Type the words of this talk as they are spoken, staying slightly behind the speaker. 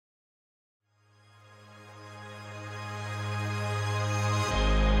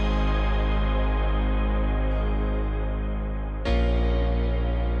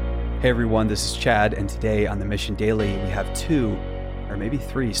Hey everyone, this is Chad, and today on the Mission Daily, we have 2 or maybe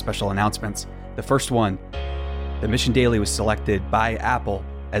 3 special announcements. The first one, the Mission Daily was selected by Apple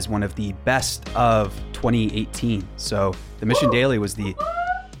as one of the best of 2018. So the Mission Daily was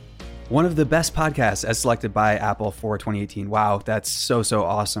one of the best podcasts as selected by Apple for 2018. Wow, that's so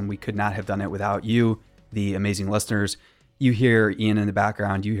awesome. We could not have done it without you, the amazing listeners. You hear Ian in the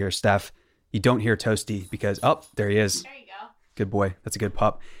background, you hear Steph. You don't hear Toasty because, there he is. There you go. Good boy. That's a good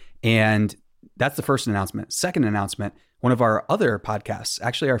pup. And that's the first announcement. Second announcement, one of our other podcasts,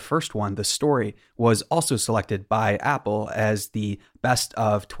 actually our first one, The Story, was also selected by Apple as the best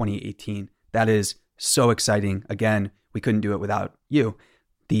of 2018. That is so exciting. Again, we couldn't do it without you,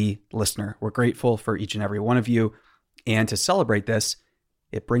 the listener. We're grateful for each and every one of you. And to celebrate this,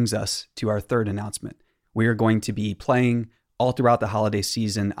 it brings us to our third announcement. We are going to be playing all throughout the holiday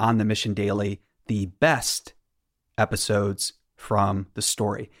season on the Mission Daily, the best episodes from The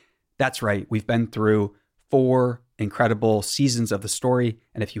Story. That's right. We've been through 4 incredible seasons of The Story.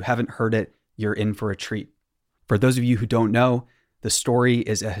 And if you haven't heard it, you're in for a treat. For those of you who don't know, The Story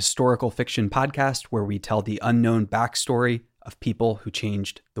is a historical fiction podcast where we tell the unknown backstory of people who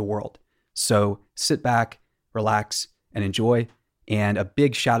changed the world. So sit back, relax, and enjoy. And a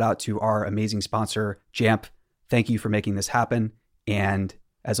big shout out to our amazing sponsor, Jamf. Thank you for making this happen. And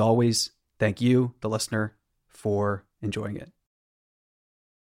as always, thank you, the listener, for enjoying it.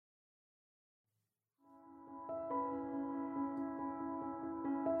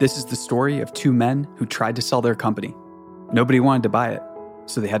 This is the story of 2 men who tried to sell their company. Nobody wanted to buy it,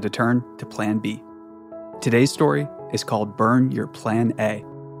 so they had to turn to Plan B. Today's story is called Burn Your Plan A.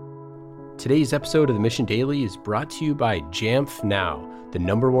 Today's episode of the Mission Daily is brought to you by Jamf Now, the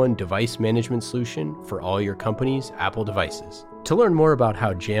 #1 device management solution for all your company's Apple devices. To learn more about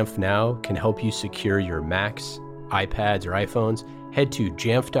how Jamf Now can help you secure your Macs, iPads, or iPhones, head to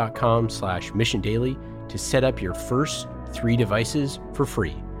jamf.com/missiondaily to set up your first 3 devices for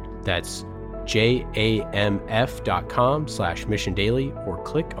free. That's jamf.com/missiondaily or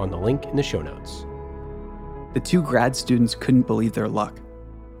click on the link in the show notes. The 2 grad students couldn't believe their luck.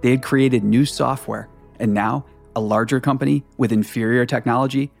 They had created new software, and now a larger company with inferior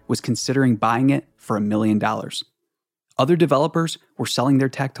technology was considering buying it for $1 million. Other developers were selling their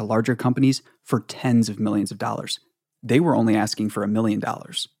tech to larger companies for tens of millions of dollars. They were only asking for $1 million.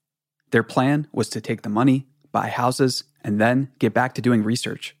 Their plan was to take the money, buy houses, and then get back to doing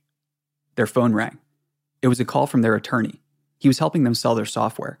research. Their phone rang. It was a call from their attorney. He was helping them sell their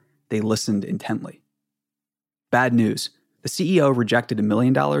software. They listened intently. Bad news. The CEO rejected $1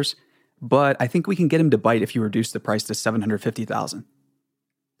 million, but I think we can get him to bite if you reduce the price to $750,000.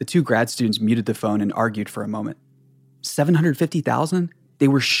 The 2 grad students muted the phone and argued for a moment. $750,000? They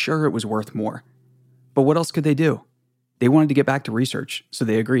were sure it was worth more. But what else could they do? They wanted to get back to research, so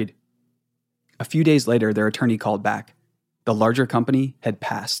they agreed. A few days later, their attorney called back. The larger company had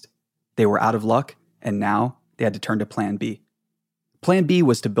passed. They were out of luck, and now they had to turn to Plan B. Plan B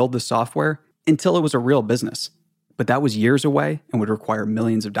was to build the software until it was a real business, but that was years away and would require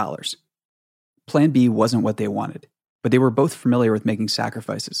millions of dollars. Plan B wasn't what they wanted, but they were both familiar with making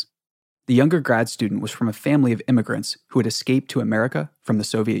sacrifices. The younger grad student was from a family of immigrants who had escaped to America from the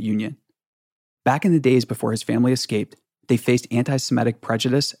Soviet Union. Back in the days before his family escaped, they faced anti-Semitic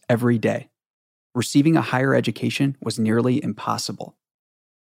prejudice every day. Receiving a higher education was nearly impossible.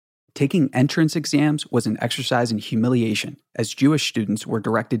 Taking entrance exams was an exercise in humiliation, as Jewish students were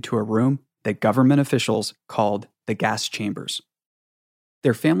directed to a room that government officials called the gas chambers.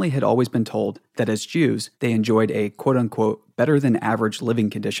 Their family had always been told that as Jews, they enjoyed a quote-unquote better-than-average living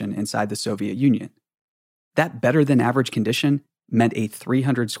condition inside the Soviet Union. That better-than-average condition meant a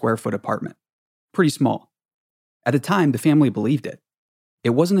 300-square-foot apartment. Pretty small. At the time, the family believed it. It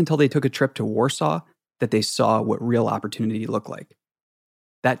wasn't until they took a trip to Warsaw that they saw what real opportunity looked like.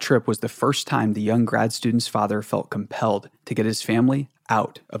 That trip was the first time the young grad student's father felt compelled to get his family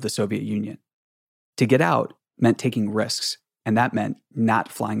out of the Soviet Union. To get out meant taking risks, and that meant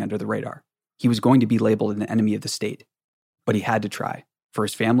not flying under the radar. He was going to be labeled an enemy of the state, but he had to try, for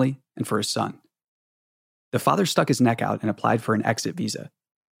his family and for his son. The father stuck his neck out and applied for an exit visa.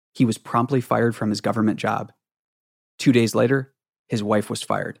 He was promptly fired from his government job. 2 days later, his wife was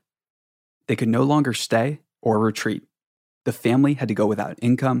fired. They could no longer stay or retreat. The family had to go without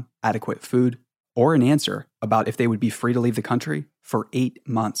income, adequate food, or an answer about if they would be free to leave the country for 8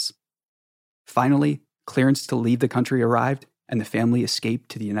 months. Finally, clearance to leave the country arrived, and the family escaped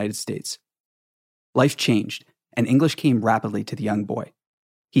to the United States. Life changed, and English came rapidly to the young boy.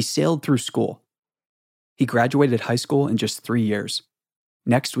 He sailed through school. He graduated high school in just 3 years.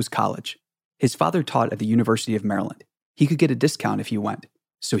 Next was college. His father taught at the University of Maryland. He could get a discount if he went.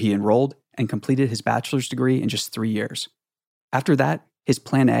 So he enrolled and completed his bachelor's degree in just 3 years. After that, his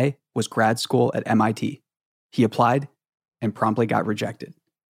plan A was grad school at MIT. He applied and promptly got rejected.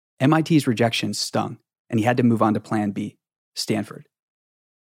 MIT's rejection stung, and he had to move on to plan B, Stanford.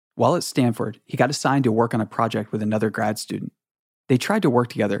 While at Stanford, he got assigned to work on a project with another grad student. They tried to work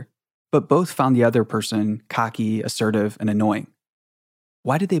together, but both found the other person cocky, assertive, and annoying.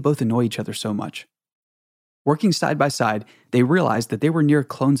 Why did they both annoy each other so much? Working side by side, they realized that they were near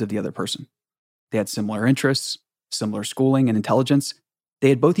clones of the other person. They had similar interests, similar schooling and intelligence. They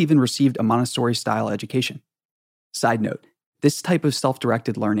had both even received a Montessori-style education. Side note, this type of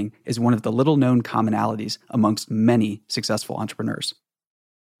self-directed learning is one of the little-known commonalities amongst many successful entrepreneurs.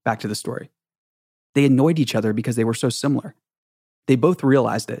 Back to the story. They annoyed each other because they were so similar. They both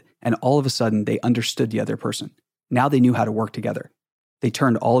realized it, and all of a sudden, they understood the other person. Now they knew how to work together. They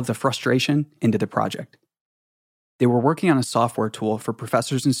turned all of the frustration into the project. They were working on a software tool for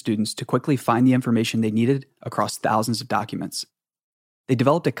professors and students to quickly find the information they needed across thousands of documents. They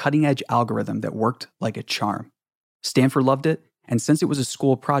developed a cutting-edge algorithm that worked like a charm. Stanford loved it, and since it was a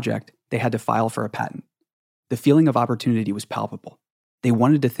school project, they had to file for a patent. The feeling of opportunity was palpable. They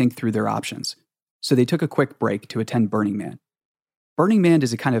wanted to think through their options, so they took a quick break to attend Burning Man. Burning Man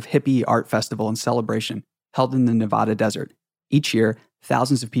is a kind of hippie art festival and celebration held in the Nevada desert. Each year,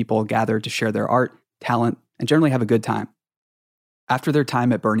 thousands of people gather to share their art, talent, and generally have a good time. After their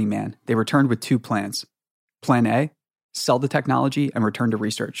time at Burning Man, they returned with 2 plans. Plan A, sell the technology and return to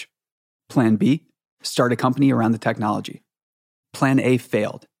research. Plan B, start a company around the technology. Plan A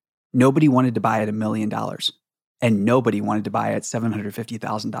failed. Nobody wanted to buy at $1 million, and nobody wanted to buy at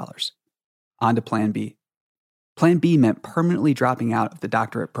 $750,000. On to Plan B. Plan B meant permanently dropping out of the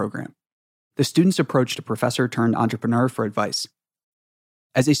doctorate program. The students approached a professor turned entrepreneur for advice.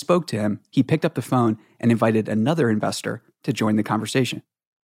 As they spoke to him, he picked up the phone and invited another investor to join the conversation.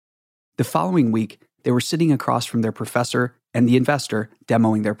 The following week, they were sitting across from their professor and the investor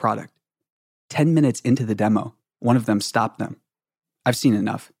demoing their product. 10 minutes into the demo, one of them stopped them. "I've seen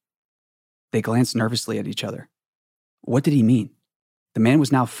enough." They glanced nervously at each other. What did he mean? The man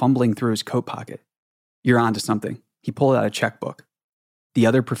was now fumbling through his coat pocket. "You're on to something." He pulled out a checkbook. The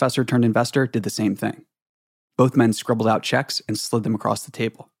other professor turned investor did the same thing. Both men scribbled out checks and slid them across the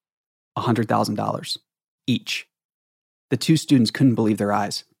table. $100,000 each. The 2 students couldn't believe their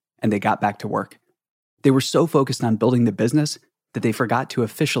eyes, and they got back to work. They were so focused on building the business that they forgot to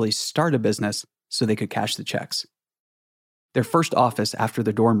officially start a business so they could cash the checks. Their first office after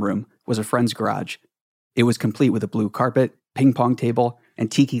the dorm room was a friend's garage. It was complete with a blue carpet, ping pong table,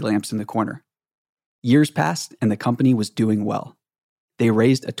 and tiki lamps in the corner. Years passed, and the company was doing well. They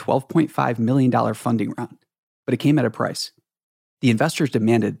raised a $12.5 million funding round, but it came at a price. The investors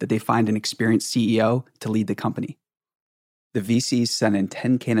demanded that they find an experienced CEO to lead the company. The VCs sent in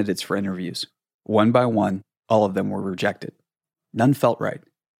 10 candidates for interviews. One by one, all of them were rejected. None felt right.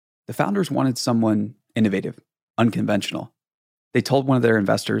 The founders wanted someone innovative, unconventional. They told one of their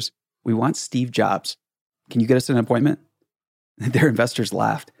investors, "We want Steve Jobs. Can you get us an appointment?" Their investors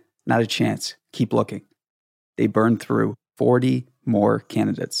laughed. "Not a chance. Keep looking." They burned through 40 more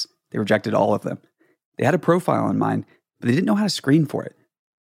candidates. They rejected all of them. They had a profile in mind, but they didn't know how to screen for it.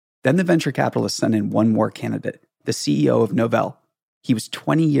 Then the venture capitalists sent in one more candidate, the CEO of Novell. He was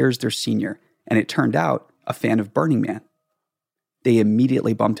 20 years their senior, and it turned out a fan of Burning Man. They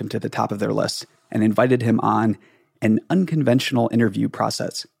immediately bumped him to the top of their list and invited him on an unconventional interview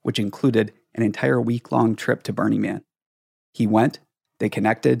process, which included an entire week-long trip to Burning Man. He went, they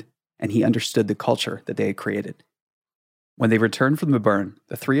connected, and he understood the culture that they had created. When they returned from the burn,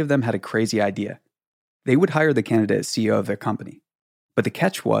 the 3 of them had a crazy idea. They would hire the candidate as CEO of their company. But the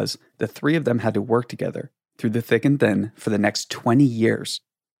catch was, the 3 of them had to work together through the thick and thin for the next 20 years.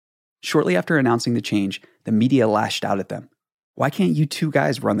 Shortly after announcing the change, the media lashed out at them. "Why can't you 2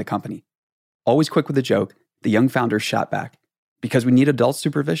 guys run the company?" Always quick with a joke, the young founders shot back, "Because we need adult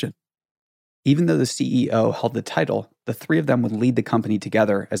supervision." Even though the CEO held the title, the 3 of them would lead the company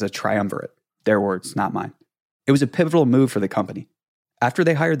together as a triumvirate. Their words, not mine. It was a pivotal move for the company. After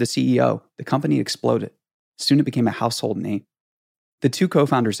they hired the CEO, the company exploded. Soon it became a household name. The 2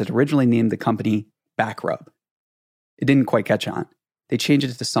 co-founders had originally named the company Backrub. It didn't quite catch on. They changed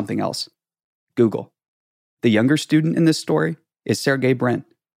it to something else. Google. The younger student in this story is Sergey Brin.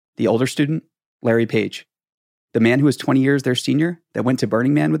 The older student, Larry Page. The man who was 20 years their senior that went to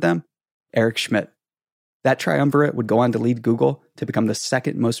Burning Man with them, Eric Schmidt. That triumvirate would go on to lead Google to become the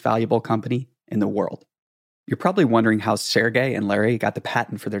 2nd most valuable company in the world. You're probably wondering how Sergey and Larry got the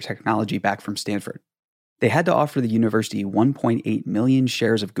patent for their technology back from Stanford. They had to offer the university 1.8 million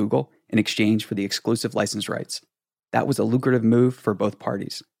shares of Google in exchange for the exclusive license rights. That was a lucrative move for both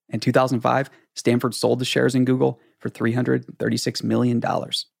parties. In 2005, Stanford sold the shares in Google for $336 million.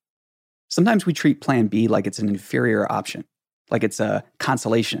 Sometimes we treat Plan B like it's an inferior option, like it's a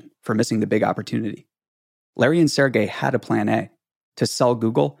consolation for missing the big opportunity. Larry and Sergey had a Plan A, to sell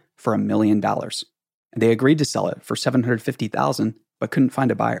Google for $1 million. And they agreed to sell it for $750,000, but couldn't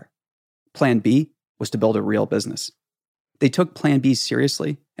find a buyer. Plan B was to build a real business. They took Plan B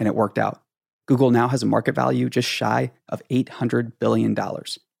seriously, and it worked out. Google now has a market value just shy of $800 billion.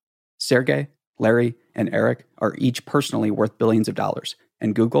 Sergey, Larry, and Eric are each personally worth billions of dollars,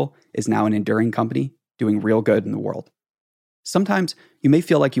 and Google is now an enduring company doing real good in the world. Sometimes you may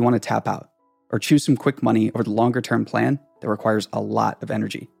feel like you want to tap out or choose some quick money over the longer-term plan that requires a lot of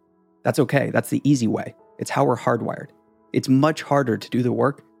energy. That's okay. That's the easy way. It's how we're hardwired. It's much harder to do the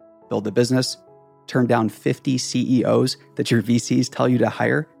work, build the business, turn down 50 CEOs that your VCs tell you to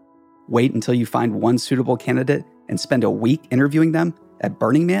hire, wait until you find one suitable candidate and spend a week interviewing them at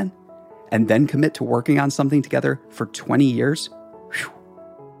Burning Man, and then commit to working on something together for 20 years. Whew.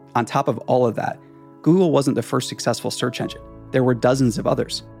 On top of all of that, Google wasn't the first successful search engine. There were dozens of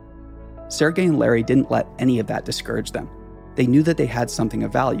others. Sergey and Larry didn't let any of that discourage them. They knew that they had something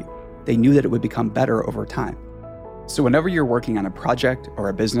of value. They knew that it would become better over time. So whenever you're working on a project or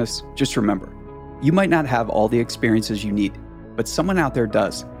a business, just remember, you might not have all the experiences you need, but someone out there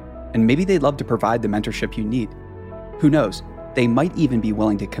does. And maybe they'd love to provide the mentorship you need. Who knows? They might even be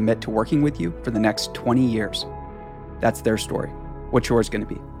willing to commit to working with you for the next 20 years. That's their story. What's yours going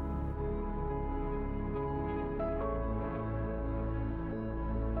to be?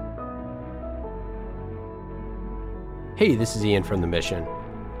 Hey, this is Ian from The Mission.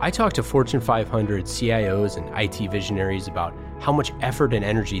 I talk to Fortune 500 CIOs and IT visionaries about how much effort and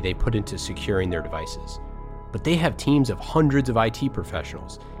energy they put into securing their devices. But they have teams of hundreds of IT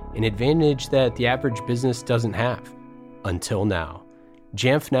professionals, an advantage that the average business doesn't have. Until now.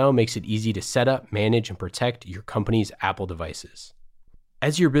 Jamf Now makes it easy to set up, manage, and protect your company's Apple devices.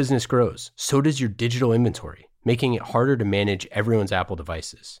 As your business grows, so does your digital inventory, making it harder to manage everyone's Apple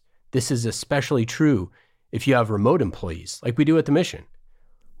devices. This is especially true if you have remote employees, like we do at The Mission.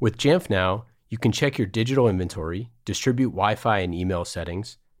 With Jamf Now, you can check your digital inventory, distribute Wi-Fi and email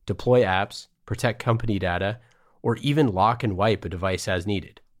settings, deploy apps, protect company data, or even lock and wipe a device as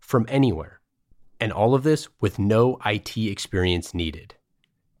needed, from anywhere. And all of this with no IT experience needed.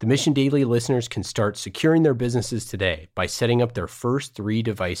 The Mission Daily listeners can start securing their businesses today by setting up their first 3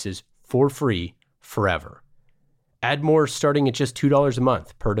 devices for free forever. Add more starting at just $2 a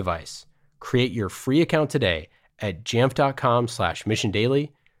month per device. Create your free account today at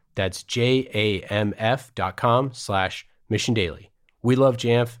jamf.com/missiondaily. That's jamf.com/missiondaily. We love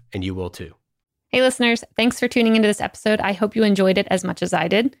Jamf, and you will too. Hey listeners, thanks for tuning into this episode. I hope you enjoyed it as much as I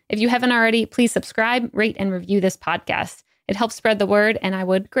did. If you haven't already, please subscribe, rate, and review this podcast. It helps spread the word, and I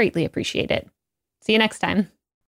would greatly appreciate it. See you next time.